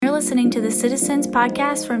listening to the Citizens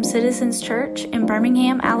Podcast from Citizens Church in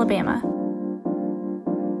Birmingham, Alabama.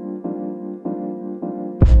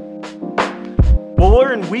 Well,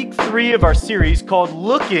 we're in week 3 of our series called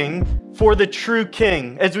Looking for the True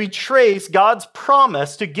King, as we trace God's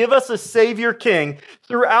promise to give us a Savior King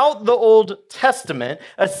throughout the Old Testament,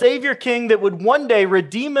 a Savior King that would one day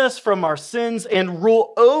redeem us from our sins and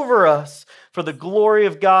rule over us for the glory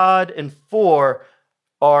of God and for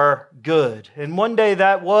our good. And one day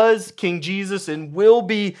that was King Jesus and will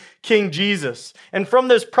be King Jesus. And from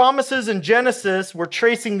those promises in Genesis, we're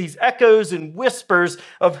tracing these echoes and whispers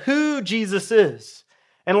of who Jesus is.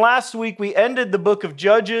 And last week we ended the book of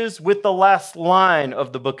Judges with the last line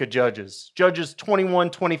of the book of Judges. Judges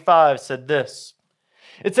 21:25 said this.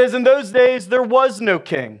 It says, "In those days there was no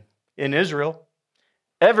king in Israel.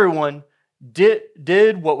 Everyone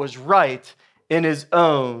did what was right in his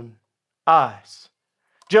own eyes."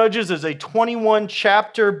 Judges is a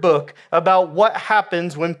 21-chapter book about what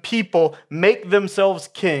happens when people make themselves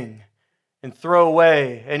king and throw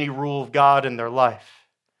away any rule of God in their life.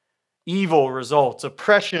 Evil results,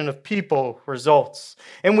 oppression of people results.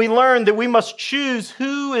 And we learn that we must choose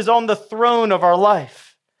who is on the throne of our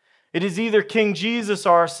life. It is either King Jesus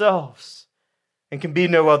or ourselves, and can be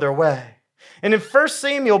no other way. And in 1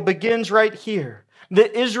 Samuel begins right here,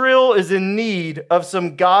 that Israel is in need of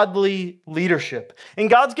some godly leadership. And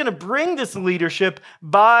God's going to bring this leadership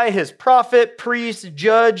by his prophet, priest,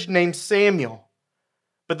 judge named Samuel.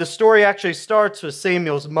 But the story actually starts with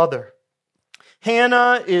Samuel's mother.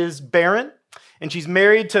 Hannah is barren, and she's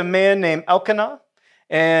married to a man named Elkanah.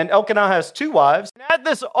 And Elkanah has 2 wives. And at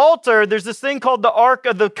this altar, there's this thing called the Ark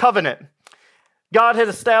of the Covenant. God had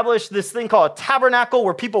established this thing called a tabernacle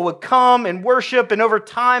where people would come and worship. And over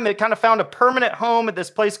time, it kind of found a permanent home at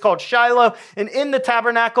this place called Shiloh. And in the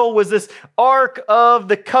tabernacle was this Ark of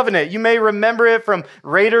the Covenant. You may remember it from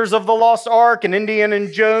Raiders of the Lost Ark and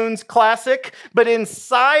Indiana Jones classic. But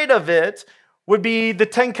inside of it would be the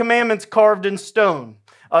 10 Commandments carved in stone.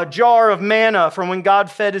 A jar of manna from when God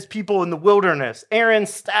fed his people in the wilderness.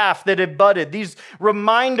 Aaron's staff that had budded. These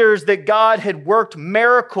reminders that God had worked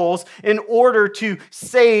miracles in order to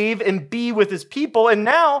save and be with his people. And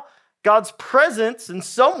now God's presence in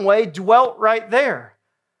some way dwelt right there.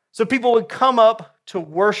 So people would come up to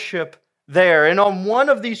worship there. And on one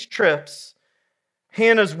of these trips,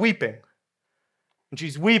 Hannah's weeping. And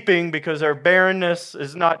she's weeping because her barrenness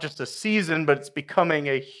is not just a season, but it's becoming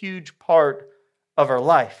a huge part of her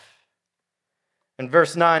life. And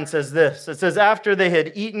verse 9 says this. It says, "After they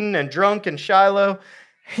had eaten and drunk in Shiloh,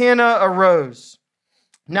 Hannah arose.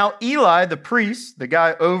 Now Eli, the priest, the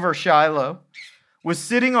guy over Shiloh, was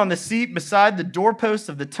sitting on the seat beside the doorpost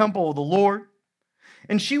of the temple of the Lord.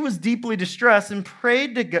 And she was deeply distressed and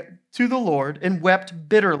prayed to the Lord and wept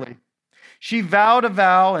bitterly. She vowed a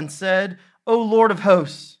vow and said, 'O Lord of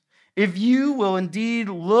hosts, if you will indeed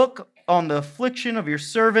look on the affliction of your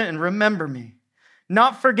servant and remember me,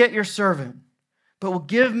 not forget your servant, but will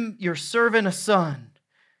give your servant a son,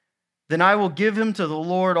 then I will give him to the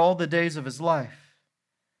Lord all the days of his life,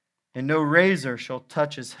 and no razor shall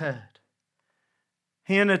touch his head.'"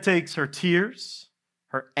 Hannah takes her tears,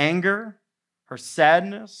 her anger, her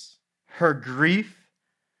sadness, her grief,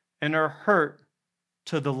 and her hurt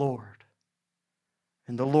to the Lord.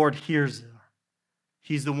 And the Lord hears her.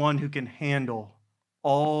 He's the one who can handle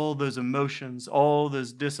all those emotions, all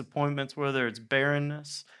those disappointments, whether it's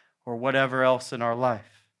barrenness or whatever else in our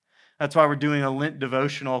life. That's why we're doing a Lent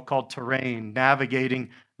devotional called Terrain, navigating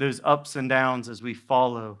those ups and downs as we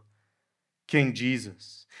follow King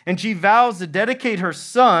Jesus. And she vows to dedicate her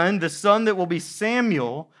son, the son that will be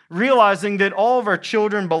Samuel, realizing that all of our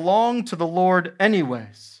children belong to the Lord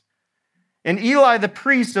anyways. And Eli the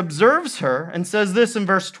priest observes her and says this in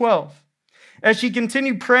verse 12. As she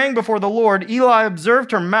continued praying before the Lord, Eli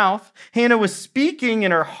observed her mouth. Hannah was speaking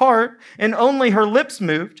in her heart, and only her lips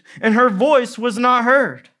moved, and her voice was not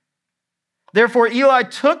heard. Therefore Eli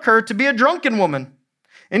took her to be a drunken woman.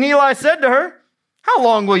 And Eli said to her, "How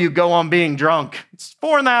long will you go on being drunk? It's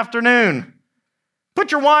 4 p.m.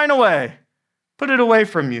 Put your wine away. Put it away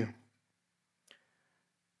from you."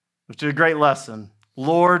 Which is a great lesson.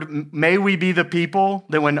 Lord, may we be the people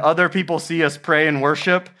that when other people see us pray and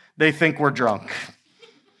worship, they think we're drunk.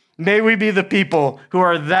 May we be the people who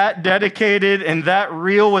are that dedicated and that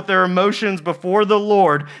real with their emotions before the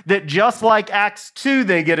Lord that just like Acts 2,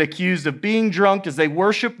 they get accused of being drunk as they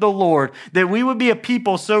worship the Lord, that we would be a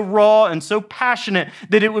people so raw and so passionate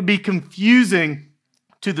that it would be confusing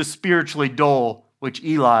to the spiritually dull, which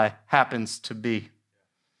Eli happens to be.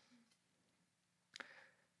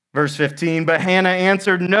 Verse 15, "But Hannah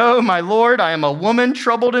answered, 'No, my Lord, I am a woman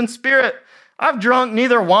troubled in spirit. I've drunk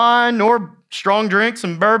neither wine nor strong drinks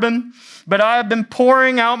and bourbon, but I have been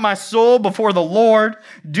pouring out my soul before the Lord.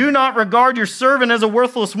 Do not regard your servant as a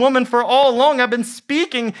worthless woman, for all along I've been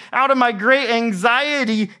speaking out of my great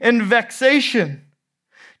anxiety and vexation.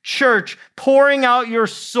 Church, pouring out your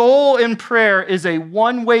soul in prayer is a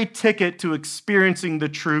one-way ticket to experiencing the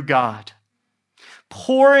true God.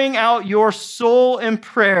 Pouring out your soul in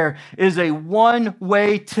prayer is a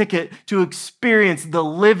one-way ticket to experience the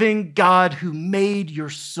living God who made your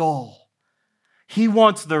soul. He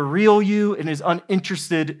wants the real you and is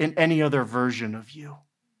uninterested in any other version of you.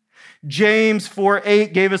 James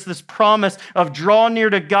 4:8 gave us this promise of draw near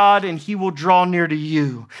to God and he will draw near to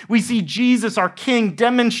you. We see Jesus, our King,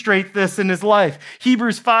 demonstrate this in his life.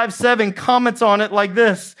 Hebrews 5:7 comments on it like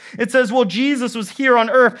this. It says, while Jesus was here on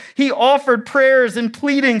earth, he offered prayers and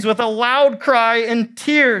pleadings with a loud cry and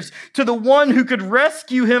tears to the one who could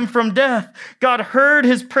rescue him from death. God heard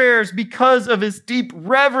his prayers because of his deep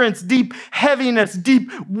reverence, deep heaviness, deep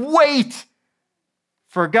weight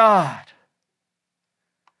for God.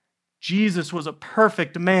 Jesus was a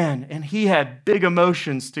perfect man, and he had big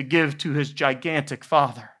emotions to give to his gigantic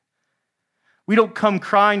Father. We don't come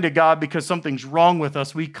crying to God because something's wrong with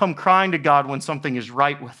us. We come crying to God when something is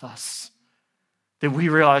right with us. That we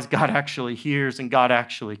realize God actually hears and God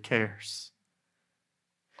actually cares.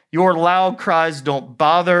 Your loud cries don't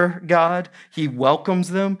bother God. He welcomes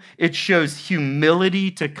them. It shows humility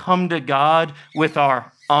to come to God with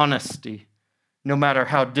our honesty, no matter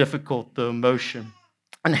how difficult the emotion.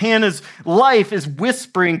 And Hannah's life is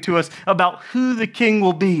whispering to us about who the king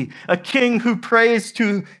will be, a king who prays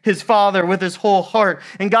to his father with his whole heart.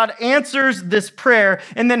 And God answers this prayer,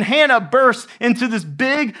 and then Hannah bursts into this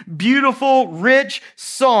big, beautiful, rich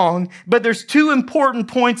song. But there's two important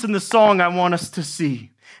points in the song I want us to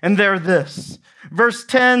see, and they're this. Verse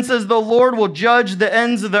 10 says, the Lord will judge the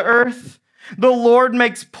ends of the earth. The Lord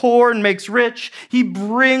makes poor and makes rich. He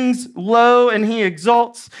brings low and he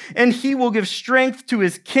exalts. And he will give strength to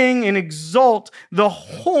his king and exalt the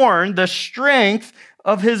horn, the strength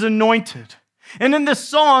of his anointed. And in this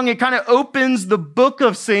song, it kind of opens the book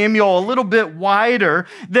of Samuel a little bit wider.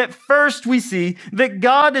 That first we see that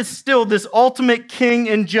God is still this ultimate king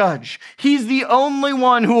and judge. He's the only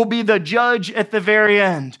one who will be the judge at the very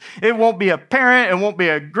end. It won't be a parent. It won't be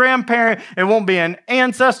a grandparent. It won't be an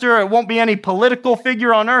ancestor. It won't be any political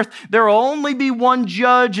figure on earth. There will only be one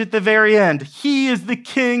judge at the very end. He is the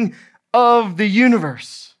king of the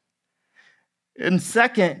universe. And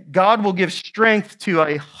second, God will give strength to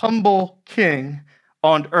a humble king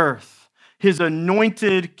on earth, his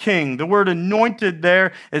anointed king. The word anointed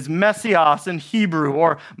there is Messias in Hebrew,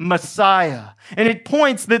 or Messiah. And it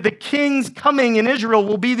points that the kings coming in Israel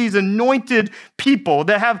will be these anointed people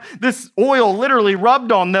that have this oil literally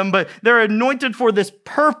rubbed on them, but they're anointed for this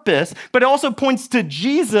purpose. But it also points to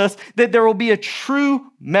Jesus, that there will be a true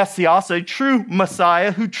Messias, a true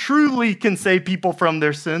Messiah who truly can save people from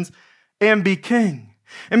their sins and be king.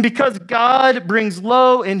 And because God brings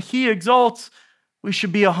low and he exalts, we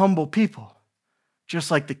should be a humble people,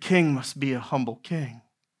 just like the king must be a humble king.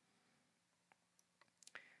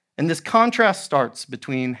 And this contrast starts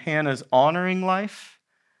between Hannah's honoring life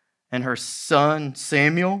and her son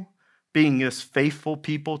Samuel being this faithful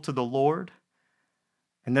people to the Lord,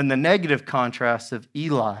 and then the negative contrast of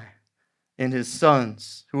Eli and his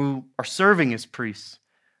sons who are serving as priests,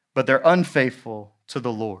 but they're unfaithful to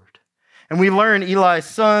the Lord. And we learn Eli's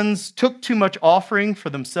sons took too much offering for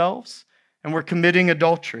themselves and were committing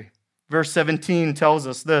adultery. Verse 17 tells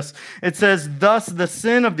us this. It says, thus the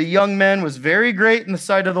sin of the young men was very great in the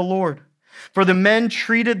sight of the Lord, for the men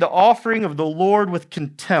treated the offering of the Lord with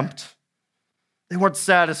contempt. They weren't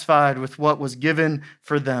satisfied with what was given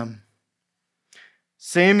for them.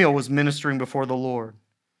 Samuel was ministering before the Lord,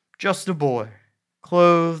 just a boy,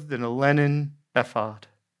 clothed in a linen ephod.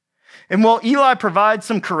 And while Eli provides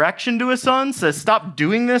some correction to his son, says stop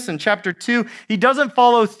doing this in chapter 2, he doesn't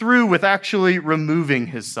follow through with actually removing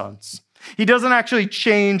his sons. He doesn't actually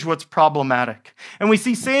change what's problematic. And we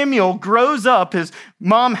see Samuel grows up. His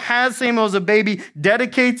mom has Samuel as a baby,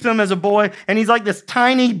 dedicates him as a boy, and he's like this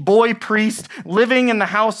tiny boy priest living in the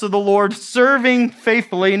house of the Lord, serving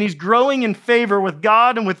faithfully, and he's growing in favor with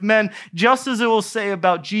God and with men, just as it will say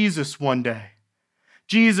about Jesus one day.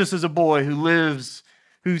 Jesus is a boy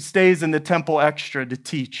who stays in the temple extra to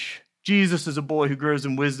teach. Jesus is a boy who grows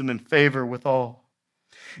in wisdom and favor with all.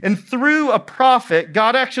 And through a prophet,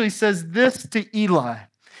 God actually says this to Eli.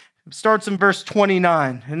 It starts in verse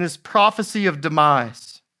 29, in this prophecy of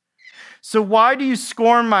demise. So why do you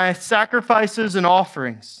scorn my sacrifices and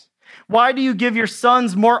offerings? Why do you give your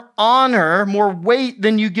sons more honor, more weight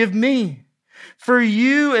than you give me? For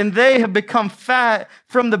you and they have become fat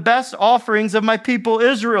from the best offerings of my people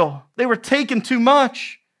Israel. They were taken too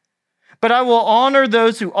much. But I will honor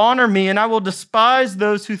those who honor me, and I will despise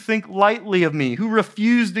those who think lightly of me, who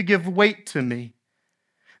refuse to give weight to me.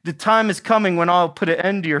 The time is coming when I'll put an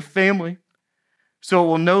end to your family, so it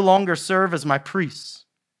will no longer serve as my priests.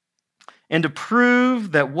 And to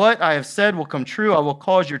prove that what I have said will come true, I will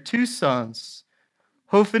cause your two sons,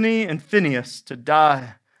 Hophni and Phinehas, to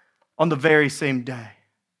die on the very same day.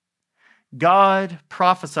 God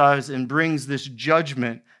prophesies and brings this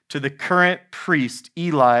judgment to the current priest,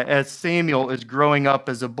 Eli, as Samuel is growing up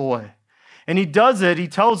as a boy. And he does it, he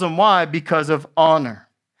tells him why, because of honor.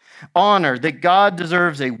 Honor, that God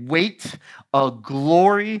deserves a weight, a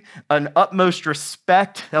glory, an utmost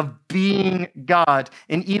respect of being God.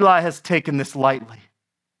 And Eli has taken this lightly.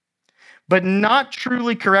 But not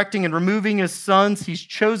truly correcting and removing his sons, he's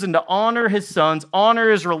chosen to honor his sons, honor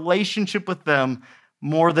his relationship with them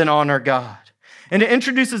more than honor God. And it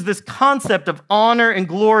introduces this concept of honor and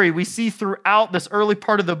glory we see throughout this early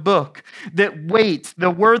part of the book. That weight, the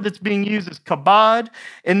word that's being used is kabod,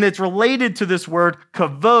 and it's related to this word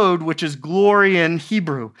kavod, which is glory in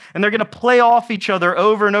Hebrew. And they're going to play off each other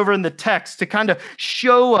over and over in the text to kind of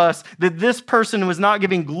show us that this person was not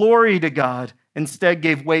giving glory to God, instead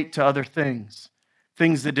gave weight to other things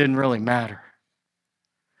that didn't really matter.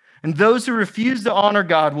 And those who refuse to honor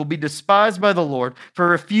God will be despised by the Lord for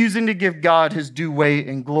refusing to give God his due weight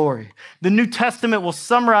and glory. The New Testament will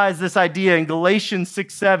summarize this idea in Galatians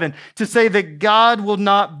 6:7 to say that God will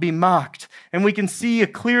not be mocked. And we can see a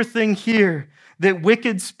clear thing here, that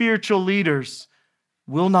wicked spiritual leaders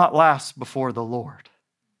will not last before the Lord.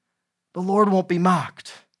 The Lord won't be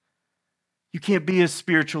mocked. You can't be a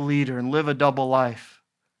spiritual leader and live a double life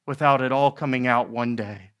without it all coming out one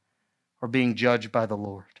day or being judged by the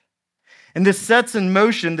Lord. And this sets in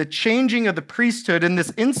motion the changing of the priesthood and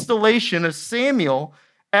this installation of Samuel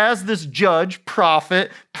as this judge,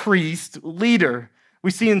 prophet, priest, leader.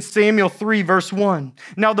 We see in Samuel 3, verse 1.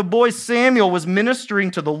 Now the boy Samuel was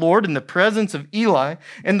ministering to the Lord in the presence of Eli,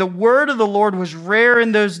 and the word of the Lord was rare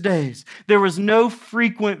in those days. There was no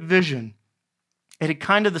frequent vision. It had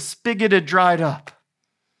kind of, the spigot had dried up.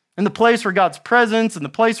 In the place where God's presence and the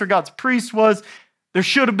place where God's priest was, there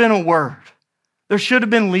should have been a word. There should have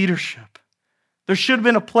been leadership. There should have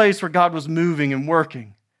been a place where God was moving and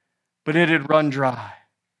working, but it had run dry.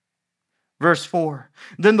 Verse 4,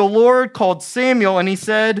 then the Lord called Samuel and he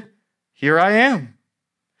said, here I am.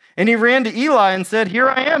 And he ran to Eli and said, here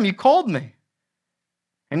I am, you called me.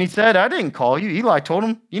 And he said, I didn't call you. Eli told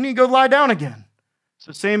him, you need to go lie down again.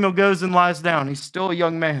 So Samuel goes and lies down. He's still a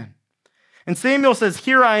young man. And Samuel says,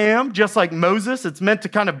 here I am, just like Moses. It's meant to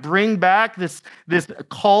kind of bring back this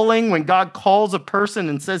calling when God calls a person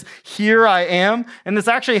and says, here I am. And this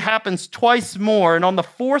actually happens twice more. And on the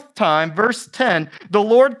fourth time, verse 10, the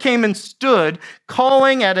Lord came and stood,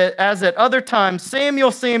 calling at it as at other times,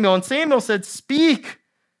 Samuel, Samuel. And Samuel said, speak,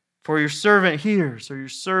 for your servant hears, or your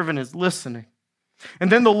servant is listening.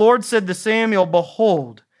 And then the Lord said to Samuel,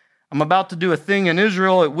 behold, I'm about to do a thing in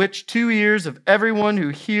Israel at which 2 ears of everyone who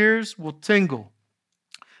hears will tingle.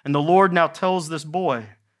 And the Lord now tells this boy,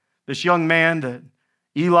 this young man, that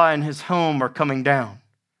Eli and his home are coming down,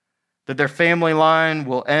 that their family line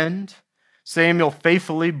will end. Samuel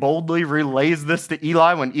faithfully, boldly relays this to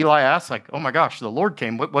Eli when Eli asks, like, oh my gosh, the Lord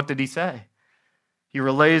came. What did he say? He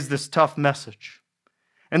relays this tough message.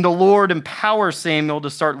 And the Lord empowers Samuel to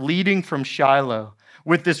start leading from Shiloh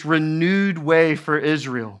with this renewed way for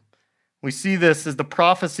Israel. We see this as the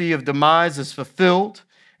prophecy of demise is fulfilled,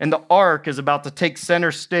 and the ark is about to take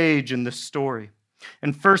center stage in this story.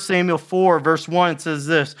 In 1 Samuel 4, verse 1, it says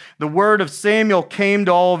this, the word of Samuel came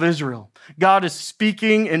to all of Israel. God is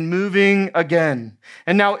speaking and moving again.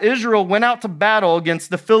 And now Israel went out to battle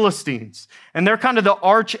against the Philistines. And they're kind of the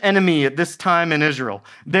arch enemy at this time in Israel.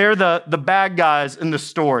 They're the bad guys in the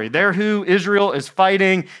story. They're who Israel is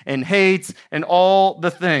fighting and hates and all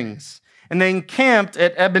the things. And they encamped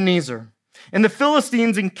at Ebenezer. And the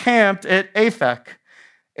Philistines encamped at Aphek.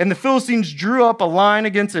 And the Philistines drew up a line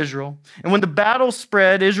against Israel. And when the battle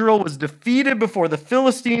spread, Israel was defeated before the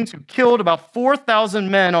Philistines, who killed about 4,000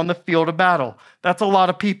 men on the field of battle. That's a lot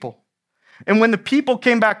of people. And when the people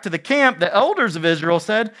came back to the camp, the elders of Israel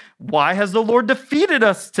said, why has the Lord defeated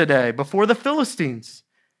us today before the Philistines?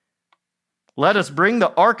 Let us bring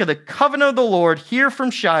the ark of the covenant of the Lord here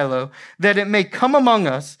from Shiloh, that it may come among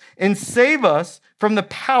us and save us from the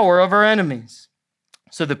power of our enemies.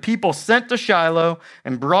 So the people sent to Shiloh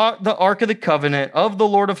and brought the ark of the covenant of the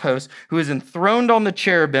Lord of hosts, who is enthroned on the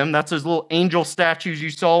cherubim. That's those little angel statues you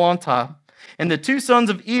saw on top. And the two sons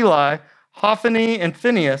of Eli, Hophni and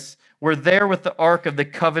Phinehas, were there with the Ark of the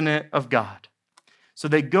Covenant of God. So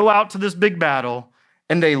they go out to this big battle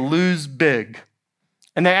and they lose big.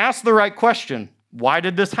 And they ask the right question: why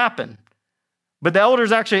did this happen? But the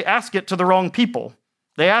elders actually ask it to the wrong people.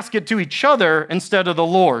 They ask it to each other instead of the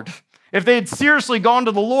Lord. If they had seriously gone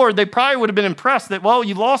to the Lord, they probably would have been impressed that, well,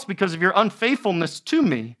 you lost because of your unfaithfulness to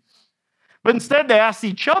me. But instead, they asked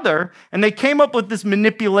each other, and they came up with this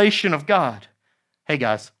manipulation of God. Hey,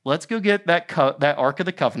 guys, let's go get that Ark of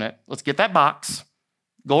the Covenant. Let's get that box,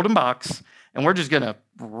 golden box, and we're just going to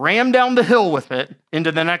ram down the hill with it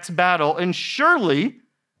into the next battle, and surely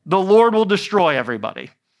the Lord will destroy everybody.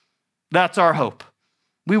 That's our hope.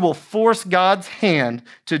 We will force God's hand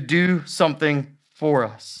to do something for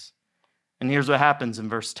us. And here's what happens in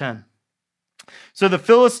verse 10. So the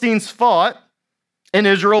Philistines fought, and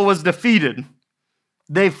Israel was defeated.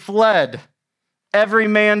 They fled, every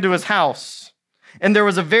man to his house. And there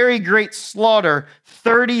was a very great slaughter.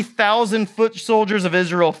 30,000 foot soldiers of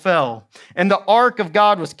Israel fell. And the ark of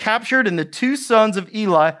God was captured, and the two sons of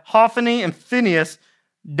Eli, Hophni and Phinehas,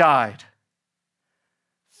 died.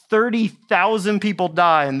 30,000 people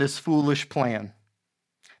die in this foolish plan.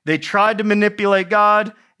 They tried to manipulate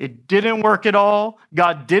God. It didn't work at all.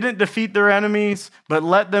 God didn't defeat their enemies, but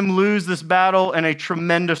let them lose this battle in a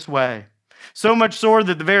tremendous way. So much so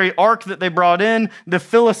that the very ark that they brought in, the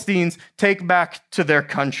Philistines take back to their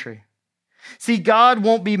country. See, God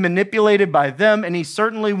won't be manipulated by them, and he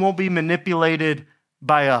certainly won't be manipulated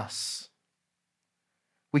by us.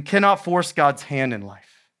 We cannot force God's hand in life.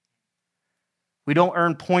 We don't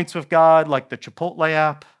earn points with God like the Chipotle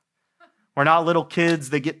app. We're not little kids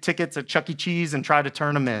that get tickets at Chuck E. Cheese and try to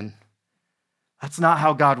turn them in. That's not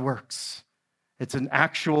how God works. It's an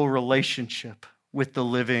actual relationship with the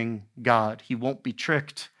living God. He won't be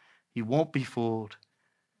tricked. He won't be fooled.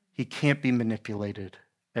 He can't be manipulated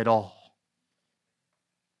at all.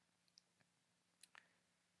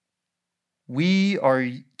 We are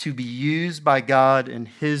to be used by God in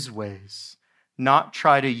his ways, not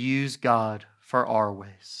try to use God for our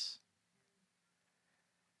ways.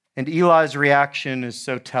 And Eli's reaction is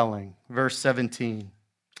so telling. Verse 17.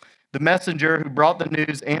 The messenger who brought the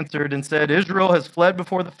news answered and said, Israel has fled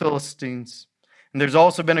before the Philistines, and there's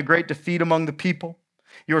also been a great defeat among the people.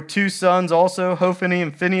 Your two sons also, Hophni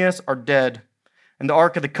and Phinehas, are dead, and the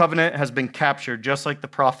Ark of the Covenant has been captured, just like the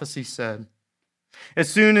prophecy said. As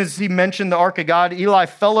soon as he mentioned the Ark of God, Eli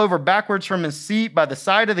fell over backwards from his seat by the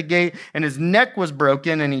side of the gate, and his neck was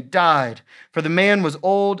broken, and he died. For the man was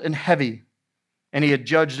old and heavy, and he had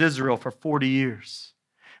judged Israel for 40 years.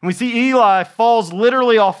 And we see Eli falls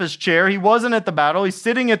literally off his chair. He wasn't at the battle. He's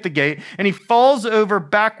sitting at the gate, and he falls over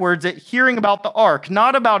backwards at hearing about the ark,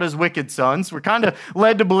 not about his wicked sons. We're kind of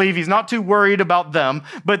led to believe he's not too worried about them,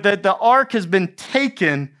 but that the ark has been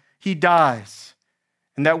taken, he dies.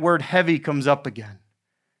 And that word heavy comes up again.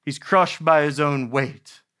 He's crushed by his own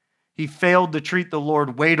weight. He failed to treat the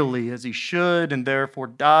Lord weightily as he should, and therefore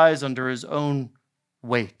dies under his own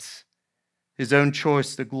weight, his own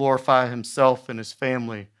choice to glorify himself and his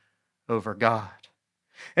family over God.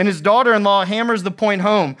 And his daughter-in-law hammers the point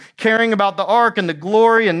home, caring about the ark and the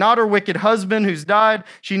glory and not her wicked husband who's died.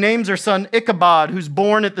 She names her son Ichabod, who's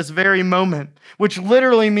born at this very moment, which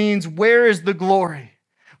literally means, where is the glory?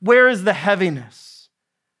 Where is the heaviness?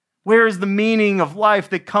 Where is the meaning of life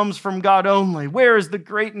that comes from God only? Where is the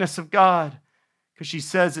greatness of God? Because she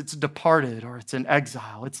says it's departed, or it's in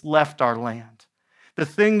exile. It's left our land. The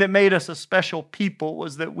thing that made us a special people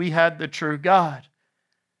was that we had the true God.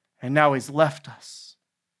 And now he's left us.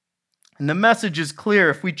 And the message is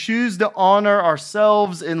clear. If we choose to honor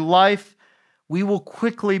ourselves in life, we will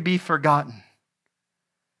quickly be forgotten.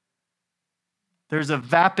 There's a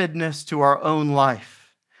vapidness to our own life.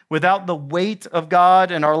 Without the weight of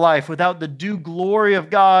God in our life, without the due glory of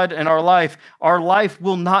God in our life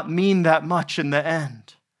will not mean that much in the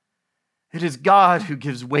end. It is God who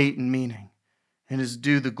gives weight and meaning and is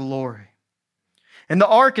due the glory. And the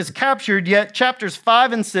ark is captured, yet chapters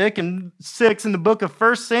 5 and 6 in the book of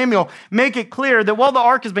 1 Samuel make it clear that while the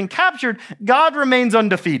ark has been captured, God remains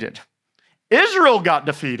undefeated. Israel got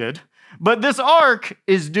defeated, but this ark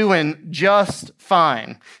is doing just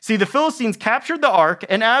fine. See, the Philistines captured the ark,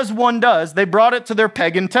 and as one does, they brought it to their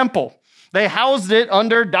pagan temple. They housed it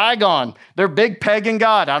under Dagon, their big pagan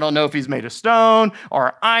god. I don't know if he's made of stone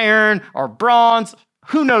or iron or bronze.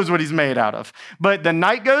 Who knows what he's made out of? But the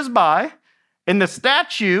night goes by, and the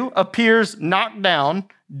statue appears knocked down,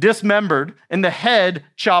 dismembered, and the head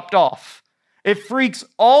chopped off. It freaks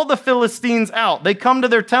all the Philistines out. They come to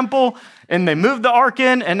their temple, and they move the ark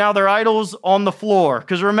in, and now their idol's on the floor.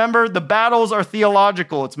 Because remember, the battles are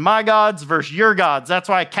theological. It's my gods versus your gods. That's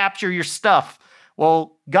why I capture your stuff.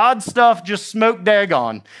 Well, God's stuff just smoked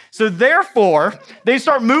daggone. So therefore, they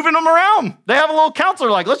start moving them around. They have a little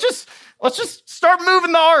counselor like, let's just start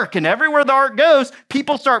moving the ark. And everywhere the ark goes,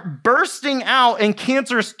 people start bursting out and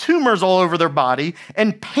cancerous tumors all over their body,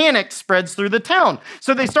 and panic spreads through the town.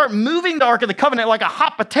 So they start moving the Ark of the Covenant like a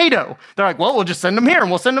hot potato. They're like, well, we'll just send them here and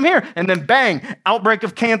we'll send them here. And then bang, outbreak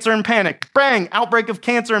of cancer and panic. Bang, outbreak of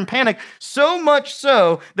cancer and panic. So much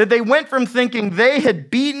so that they went from thinking they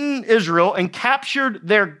had beaten Israel and captured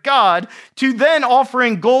their God to then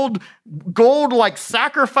offering gold like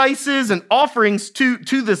sacrifices and offerings to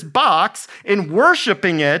this box and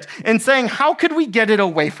worshiping it and saying, how could we get it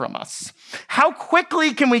away from us? How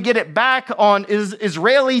quickly can we get it back on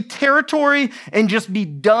Israeli territory and just be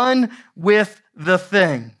done with the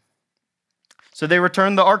thing? So they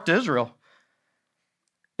returned the ark to Israel.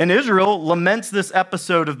 And Israel laments this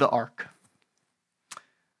episode of the ark.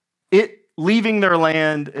 It leaving their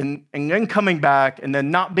land and then coming back and then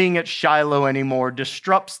not being at Shiloh anymore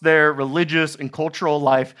disrupts their religious and cultural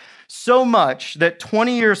life so much that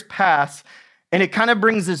 20 years pass and it kind of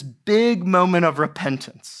brings this big moment of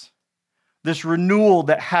repentance, this renewal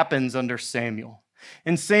that happens under Samuel.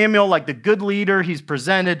 And Samuel, like the good leader he's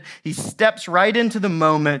presented, he steps right into the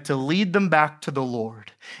moment to lead them back to the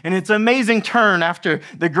Lord. And it's an amazing turn after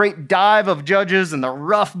the great dive of Judges and the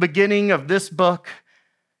rough beginning of this book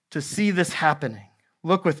to see this happening.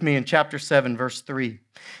 Look with me in chapter 7, verse 3.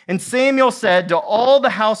 And Samuel said to all the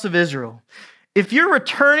house of Israel, if you're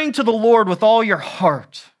returning to the Lord with all your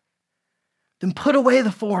heart, then put away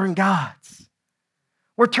the foreign gods.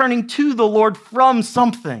 We're turning to the Lord from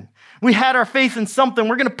something. We had our faith in something.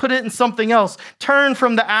 We're going to put it in something else. Turn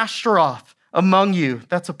from the Ashtaroth among you.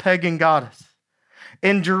 That's a pagan goddess.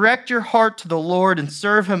 And direct your heart to the Lord and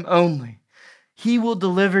serve him only. He will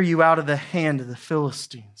deliver you out of the hand of the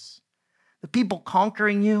Philistines. The people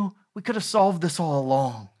conquering you, we could have solved this all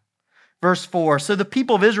along. Verse 4, so the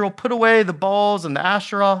people of Israel put away the Baals and the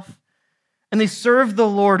Asheroth, and they served the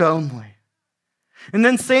Lord only. And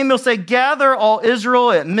then Samuel said, gather all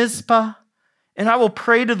Israel at Mizpah, and I will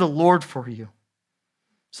pray to the Lord for you.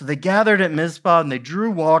 So they gathered at Mizpah, and they drew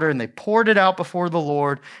water, and they poured it out before the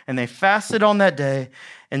Lord, and they fasted on that day,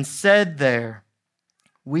 and said there,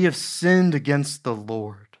 we have sinned against the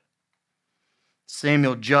Lord.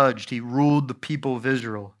 Samuel judged, he ruled the people of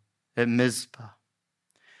Israel at Mizpah.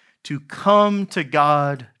 To come to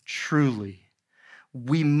God truly,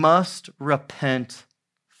 we must repent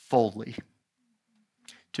fully.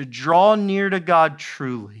 To draw near to God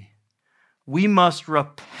truly, we must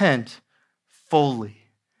repent fully.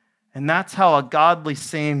 And that's how a godly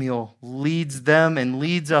Samuel leads them and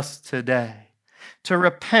leads us today. To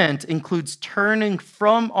repent includes turning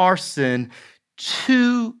from our sin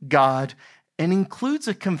to God and includes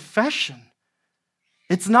a confession.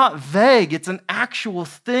 It's not vague. It's an actual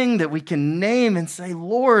thing that we can name and say,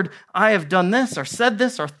 Lord, I have done this or said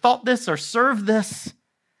this or thought this or served this.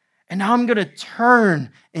 And now I'm going to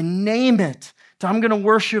turn and name it. I'm going to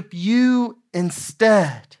worship you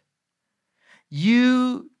instead.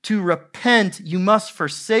 To repent, you must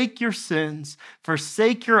forsake your sins,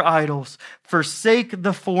 forsake your idols, forsake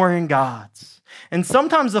the foreign gods. And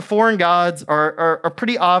sometimes the foreign gods are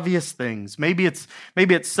pretty obvious things. Maybe it's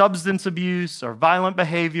substance abuse or violent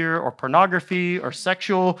behavior or pornography or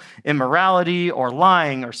sexual immorality or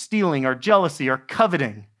lying or stealing or jealousy or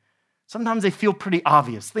coveting. Sometimes they feel pretty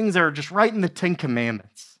obvious, things that are just right in the Ten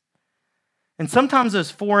Commandments. And sometimes those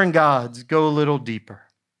foreign gods go a little deeper.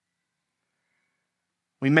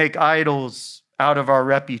 We make idols out of our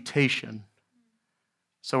reputation,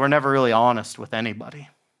 so we're never really honest with anybody.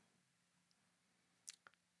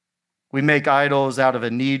 We make idols out of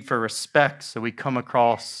a need for respect, so we come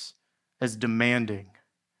across as demanding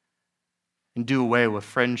and do away with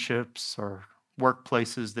friendships or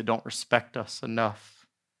workplaces that don't respect us enough.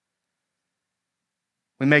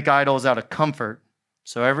 We make idols out of comfort,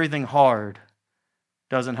 so everything hard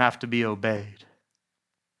doesn't have to be obeyed.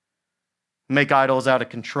 We make idols out of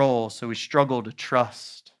control, so we struggle to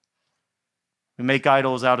trust. We make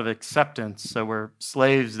idols out of acceptance, so we're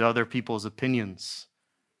slaves to other people's opinions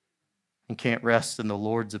and can't rest in the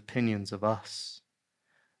Lord's opinions of us.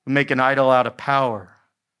 We make an idol out of power,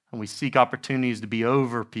 and we seek opportunities to be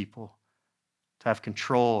over people, to have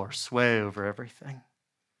control or sway over everything.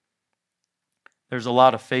 There's a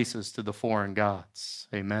lot of faces to the foreign gods.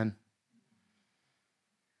 Amen.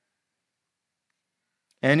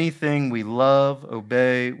 Anything we love,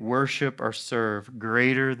 obey, worship, or serve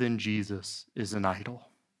greater than Jesus is an idol.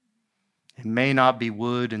 It may not be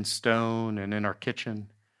wood and stone and in our kitchen,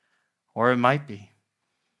 or it might be.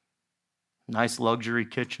 Nice luxury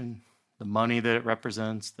kitchen, the money that it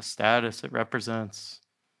represents, the status it represents.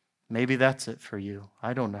 Maybe that's it for you.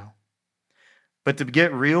 I don't know. But to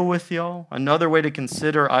get real with y'all, another way to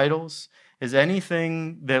consider idols is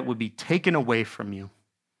anything that would be taken away from you,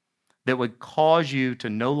 that would cause you to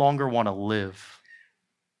no longer want to live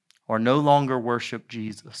or no longer worship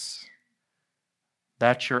Jesus.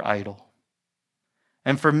 That's your idol.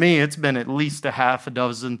 And for me, it's been at least a half a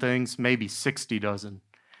dozen things, maybe 60 dozen.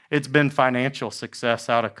 It's been financial success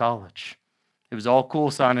out of college. It was all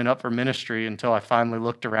cool signing up for ministry until I finally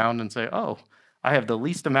looked around and say, oh, I have the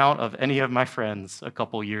least amount of any of my friends a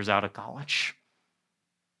couple years out of college.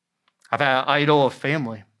 I've had an idol of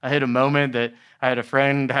family. I had a moment that I had a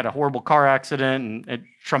friend had a horrible car accident and it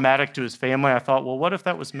traumatic to his family. I thought, well, what if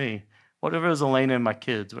that was me? What if it was Elena and my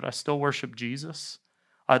kids? Would I still worship Jesus?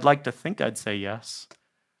 I'd like to think I'd say yes.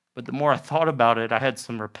 But the more I thought about it, I had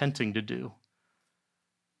some repenting to do.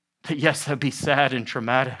 But yes, that'd be sad and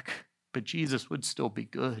traumatic, but Jesus would still be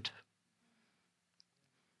good.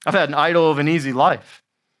 I've had an idol of an easy life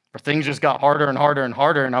where things just got harder and harder and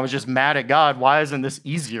harder, and I was just mad at God. Why isn't this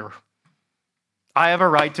easier? I have a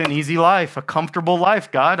right to an easy life, a comfortable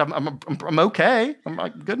life, God. I'm okay. I'm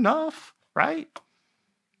like good enough, right?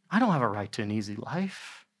 I don't have a right to an easy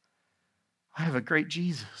life. I have a great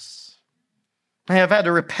Jesus. I have had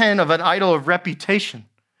to repent of an idol of reputation.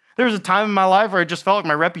 There was a time in my life where I just felt like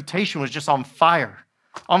my reputation was just on fire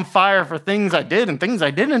for things I did and things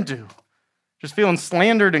I didn't do. Just feeling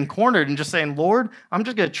slandered and cornered and just saying, Lord, I'm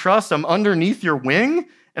just going to trust I'm underneath your wing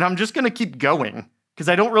and I'm just going to keep going because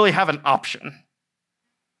I don't really have an option.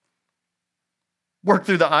 Work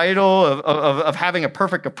through the idol of having a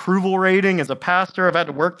perfect approval rating as a pastor. I've had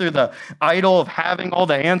to work through the idol of having all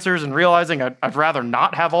the answers and realizing I'd rather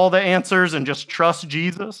not have all the answers and just trust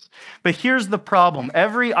Jesus. But here's the problem.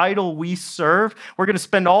 Every idol we serve, we're going to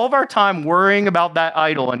spend all of our time worrying about that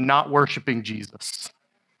idol and not worshiping Jesus.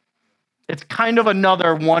 It's kind of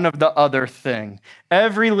another one of the other thing.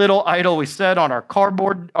 Every little idol we set on our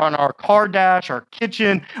cardboard, on our car dash, our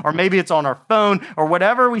kitchen, or maybe it's on our phone, or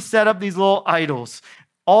whatever we set up these little idols.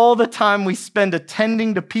 All the time we spend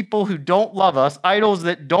attending to people who don't love us, idols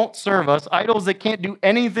that don't serve us, idols that can't do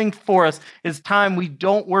anything for us, is time we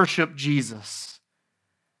don't worship Jesus.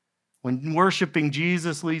 When worshiping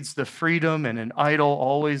Jesus leads to freedom, and an idol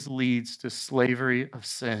always leads to slavery of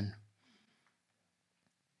sin.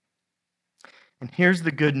 And here's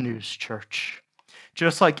the good news, church.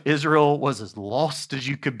 Just like Israel was as lost as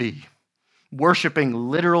you could be, worshiping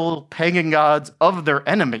literal pagan gods of their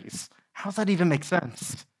enemies. How does that even make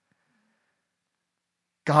sense?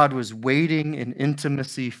 God was waiting in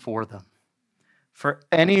intimacy for them. For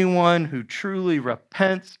anyone who truly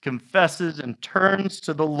repents, confesses, and turns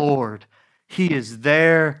to the Lord, he is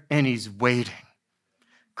there and he's waiting.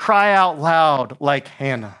 Cry out loud like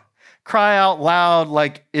Hannah. Cry out loud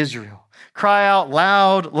like Israel. Cry out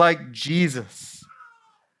loud like Jesus.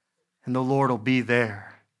 And the Lord will be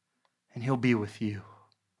there and he'll be with you.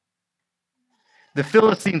 The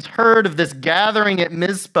Philistines heard of this gathering at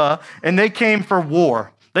Mizpah and they came for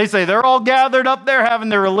war. They say they're all gathered up there having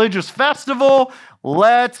their religious festival.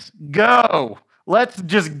 Let's go. Let's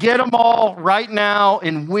just get them all right now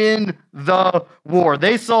and win the war.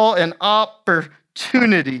 They saw an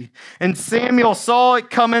opportunity. And Samuel saw it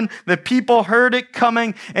coming, the people heard it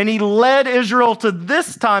coming, and he led Israel to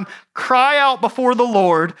this time cry out before the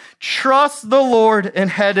Lord, trust the Lord, and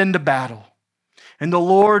head into battle. And the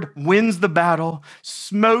Lord wins the battle,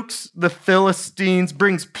 smokes the Philistines,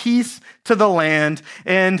 brings peace to the land,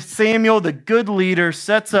 and Samuel, the good leader,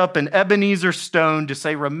 sets up an Ebenezer stone to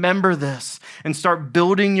say, remember this, and start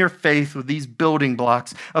building your faith with these building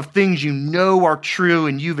blocks of things you know are true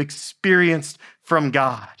and you've experienced from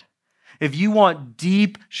God. If you want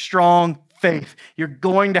deep, strong faith, you're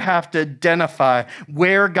going to have to identify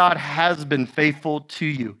where God has been faithful to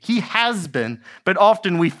you. He has been, but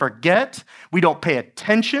often we forget, we don't pay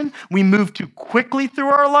attention, we move too quickly through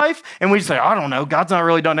our life, and we say, I don't know, God's not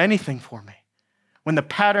really done anything for me. When the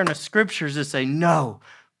pattern of scriptures is say, no,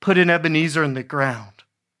 put an Ebenezer in the ground.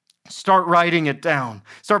 Start writing it down.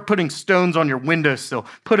 Start putting stones on your windowsill.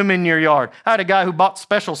 Put them in your yard. I had a guy who bought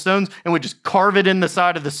special stones and would just carve it in the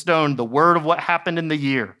side of the stone, the word of what happened in the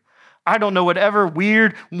year. I don't know, whatever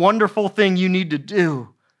weird, wonderful thing you need to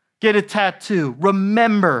do. Get a tattoo.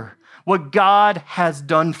 Remember what God has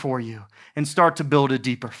done for you and start to build a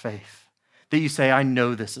deeper faith. That you say, I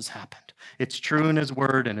know this has happened. It's true in his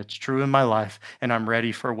word and it's true in my life and I'm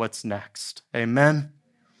ready for what's next. Amen.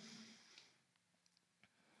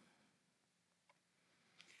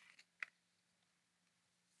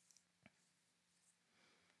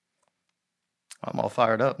 I'm all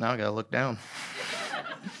fired up. Now I got to look down.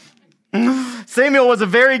 Samuel was a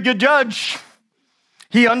very good judge.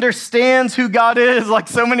 He understands who God is, like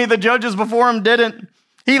so many of the judges before him didn't.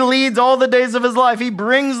 He leads all the days of his life. He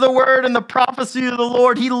brings the word and the prophecy of the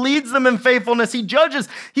Lord. He leads them in faithfulness. He judges.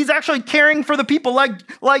 He's actually caring for the people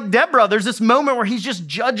like Deborah. There's this moment where he's just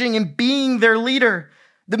judging and being their leader.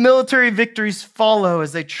 The military victories follow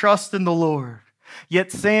as they trust in the Lord. Yet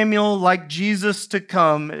Samuel, like Jesus to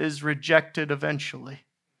come, is rejected eventually.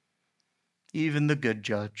 Even the good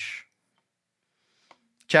judge.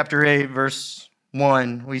 Chapter 8, verse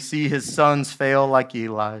 1, we see his sons fail like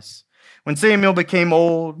Eli's. When Samuel became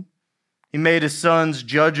old, he made his sons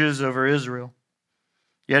judges over Israel.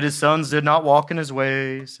 Yet his sons did not walk in his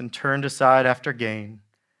ways and turned aside after gain.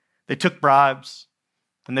 They took bribes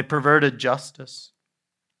and they perverted justice.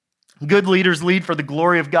 Good leaders lead for the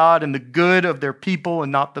glory of God and the good of their people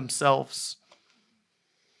and not themselves.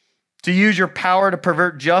 To use your power to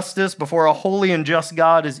pervert justice before a holy and just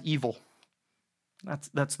God is evil.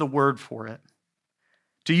 That's the word for it.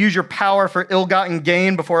 To use your power for ill-gotten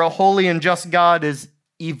gain before a holy and just God is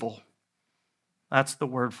evil. That's the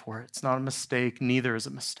word for it. It's not a mistake. Neither is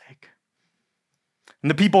a mistake.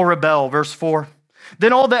 And the people rebel. Verse 4.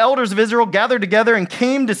 Then all the elders of Israel gathered together and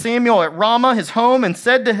came to Samuel at Ramah, his home, and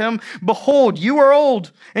said to him, "Behold, you are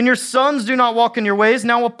old, and your sons do not walk in your ways.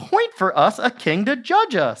 Now appoint for us a king to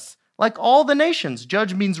judge us, like all the nations."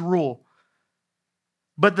 Judge means rule.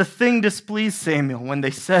 But the thing displeased Samuel when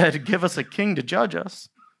they said, "Give us a king to judge us."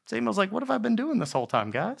 Samuel's like, "What have I been doing this whole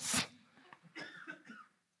time, guys?"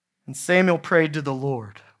 And Samuel prayed to the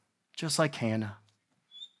Lord, just like Hannah.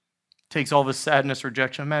 Takes all this sadness,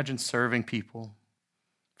 rejection. Imagine serving people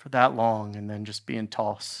for that long and then just being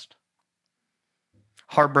tossed.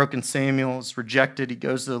 Heartbroken Samuel is rejected. He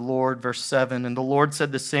goes to the Lord, verse 7. And the Lord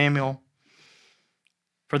said to Samuel,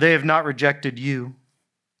 "For they have not rejected you,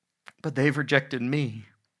 but they've rejected me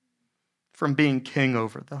from being king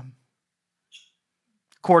over them.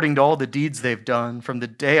 According to all the deeds they've done, from the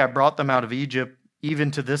day I brought them out of Egypt, even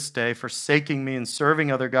to this day, forsaking me and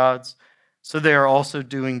serving other gods, so they are also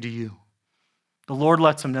doing to you." The Lord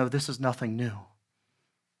lets him know this is nothing new.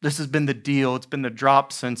 This has been the deal. It's been the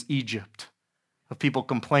drop since Egypt of people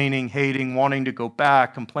complaining, hating, wanting to go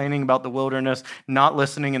back, complaining about the wilderness, not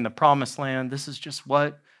listening in the promised land. This is just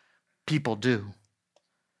what people do.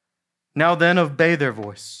 Now then, obey their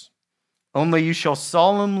voice. Only you shall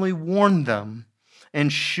solemnly warn them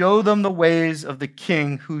and show them the ways of the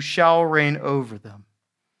king who shall reign over them.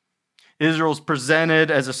 Israel's presented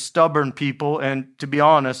as a stubborn people, and to be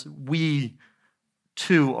honest, we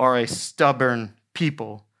too are a stubborn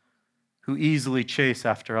people who easily chase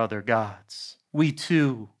after other gods. We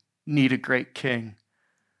too need a great king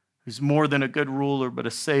who's more than a good ruler, but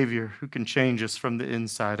a savior who can change us from the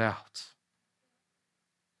inside out.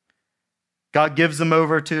 God gives them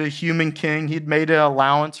over to a human king. He'd made an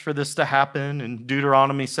allowance for this to happen in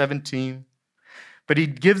Deuteronomy 17. But he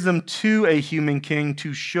gives them to a human king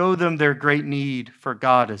to show them their great need for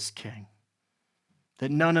God as king.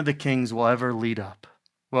 That none of the kings will ever live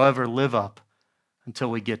up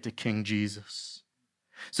until we get to King Jesus.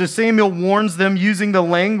 So Samuel warns them using the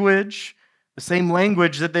same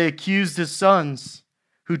language that they accused his sons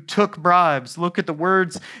who took bribes. Look at the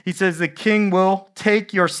words. He says, "The king will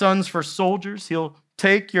take your sons for soldiers. He'll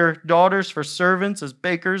take your daughters for servants as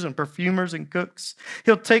bakers and perfumers and cooks.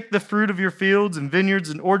 He'll take the fruit of your fields and vineyards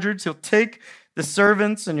and orchards. He'll take the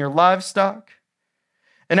servants and your livestock."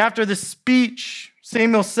 And after this speech,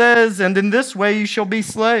 Samuel says, "And in this way you shall be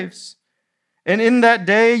slaves. And in that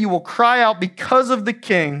day you will cry out because of the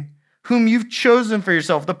king whom you've chosen for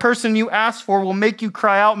yourself. The person you asked for will make you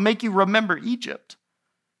cry out and make you remember Egypt.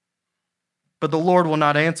 But the Lord will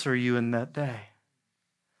not answer you in that day."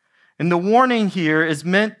 And the warning here is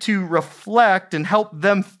meant to reflect and help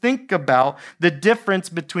them think about the difference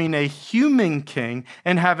between a human king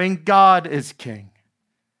and having God as king.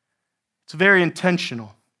 It's very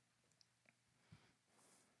intentional.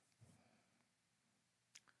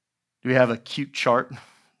 Do we have a cute chart?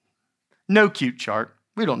 No cute chart.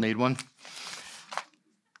 We don't need one.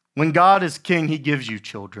 When God is king, he gives you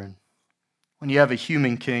children. When you have a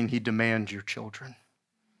human king, he demands your children.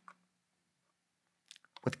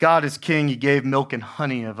 With God as king, he gave milk and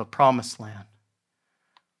honey of a promised land.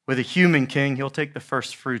 With a human king, he'll take the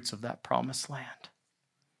first fruits of that promised land.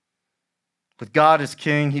 With God as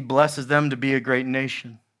king, he blesses them to be a great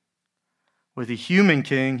nation. With a human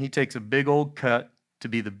king, he takes a big old cut to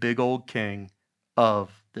be the big old king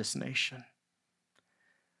of this nation.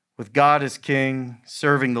 With God as king,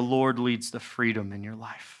 serving the Lord leads to freedom in your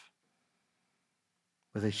life.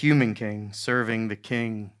 With a human king, serving the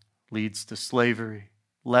king leads to slavery,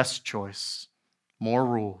 less choice, more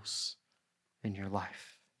rules, in your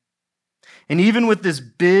life. And even with this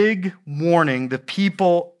big warning, the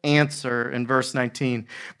people answer in verse 19.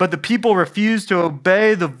 But the people refused to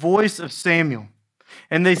obey the voice of Samuel.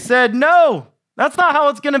 And they said, "No, that's not how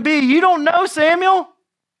it's going to be. You don't know, Samuel.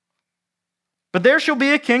 But there shall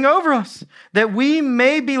be a king over us, that we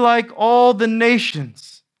may be like all the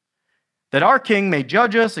nations, that our king may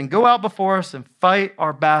judge us and go out before us and fight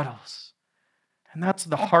our battles." And that's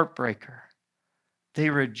the heartbreaker. They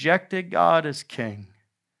rejected God as king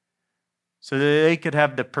so that they could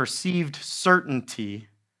have the perceived certainty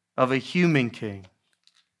of a human king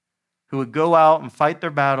who would go out and fight their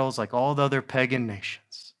battles like all the other pagan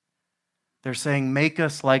nations. They're saying, "Make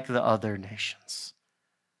us like the other nations."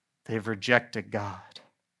 They've rejected God.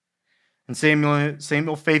 And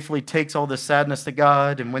Samuel faithfully takes all this sadness to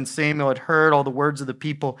God. And when Samuel had heard all the words of the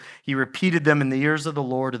people, he repeated them in the ears of the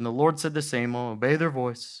Lord. And the Lord said to Samuel, "Obey their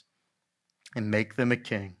voice and make them a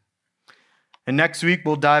king." And next week,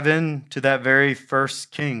 we'll dive into that very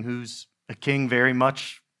first king, who's a king very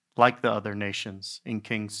much like the other nations in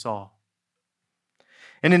King Saul.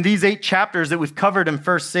 And in these 8 chapters that we've covered in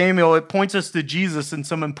 1 Samuel, it points us to Jesus in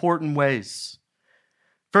some important ways.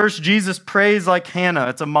 First, Jesus prays like Hannah.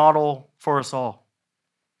 It's a model for us all.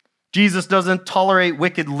 Jesus doesn't tolerate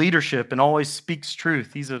wicked leadership and always speaks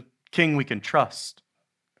truth. He's a king we can trust.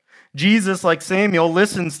 Jesus, like Samuel,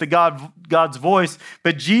 listens to God's voice,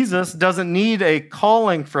 but Jesus doesn't need a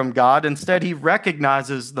calling from God. Instead, he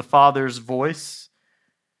recognizes the Father's voice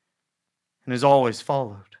and is always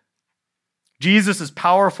followed. Jesus is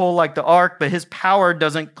powerful like the ark, but his power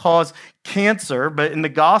doesn't cause cancer. But in the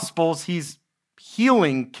Gospels, he's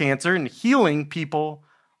healing cancer and healing people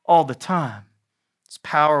all the time. It's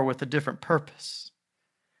power with a different purpose.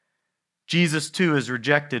 Jesus, too, is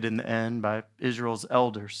rejected in the end by Israel's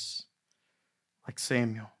elders, like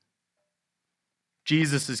Samuel.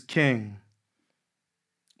 Jesus is king,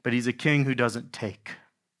 but he's a king who doesn't take.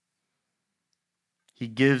 He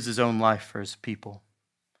gives his own life for his people.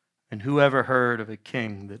 And who ever heard of a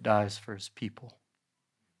king that dies for his people?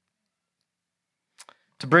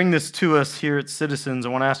 To bring this to us here at Citizens, I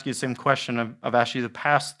want to ask you the same question I've asked you the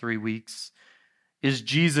past 3 weeks. Is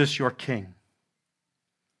Jesus your king?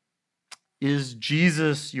 Is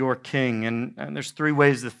Jesus your king? And there's 3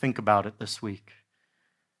 ways to think about it this week.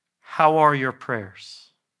 How are your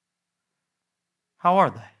prayers? How are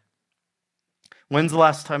they? When's the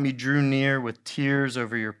last time you drew near with tears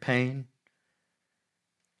over your pain?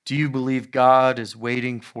 Do you believe God is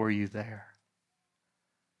waiting for you there?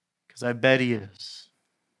 Because I bet he is.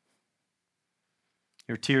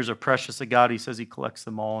 Your tears are precious to God. He says he collects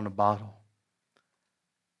them all in a bottle.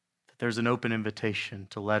 That there's an open invitation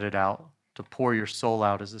to let it out, to pour your soul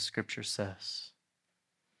out, as the scripture says.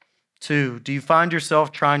 2, do you find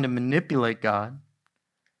yourself trying to manipulate God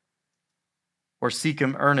or seek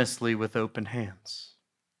him earnestly with open hands?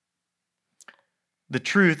 The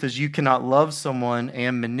truth is you cannot love someone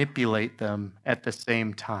and manipulate them at the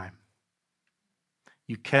same time.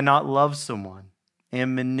 You cannot love someone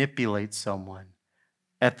and manipulate someone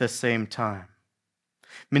at the same time.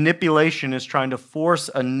 Manipulation is trying to force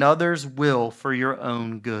another's will for your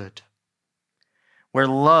own good, where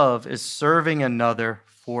love is serving another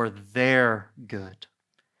for their good.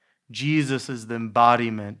 Jesus is the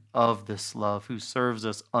embodiment of this love who serves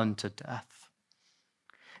us unto death.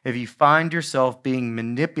 If you find yourself being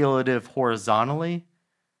manipulative horizontally,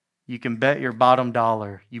 you can bet your bottom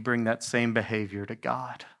dollar you bring that same behavior to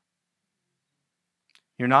God.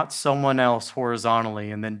 You're not someone else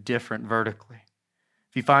horizontally and then different vertically.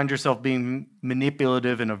 If you find yourself being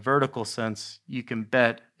manipulative in a vertical sense, you can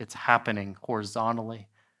bet it's happening horizontally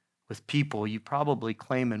with people you probably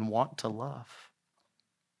claim and want to love.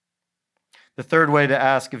 The third way to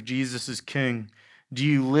ask if Jesus is king, do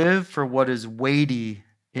you live for what is weighty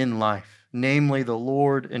in life, namely the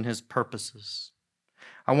Lord and his purposes?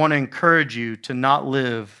 I want to encourage you to not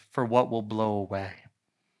live for what will blow away,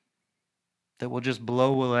 that will just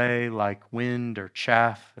blow away like wind or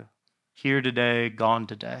chaff, here today, gone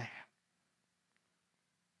today.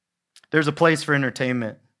 There's a place for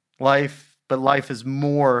entertainment, but life is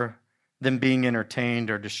more than being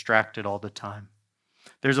entertained or distracted all the time.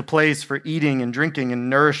 There's a place for eating and drinking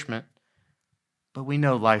and nourishment, but we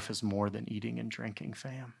know life is more than eating and drinking,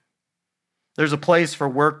 fam. There's a place for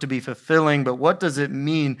work to be fulfilling, but what does it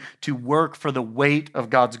mean to work for the weight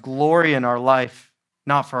of God's glory in our life,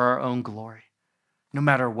 not for our own glory, no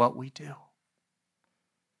matter what we do?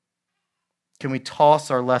 Can we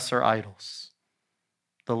toss our lesser idols,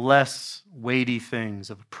 the less weighty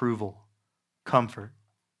things of approval, comfort,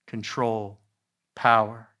 control,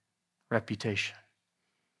 power, reputation,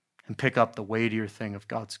 and pick up the weightier thing of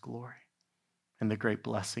God's glory? and the great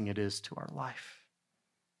blessing it is to our life.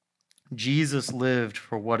 Jesus lived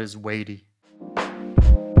for what is weighty.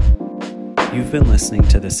 You've been listening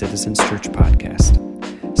to the Citizens Church podcast.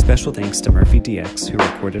 Special thanks to Murphy DX, who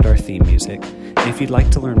recorded our theme music. And if you'd like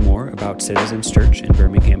to learn more about Citizens Church in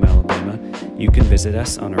Birmingham, Alabama, you can visit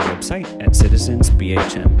us on our website at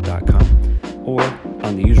citizensbhm.com or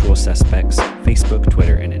on the usual suspects, Facebook,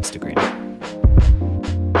 Twitter, and Instagram.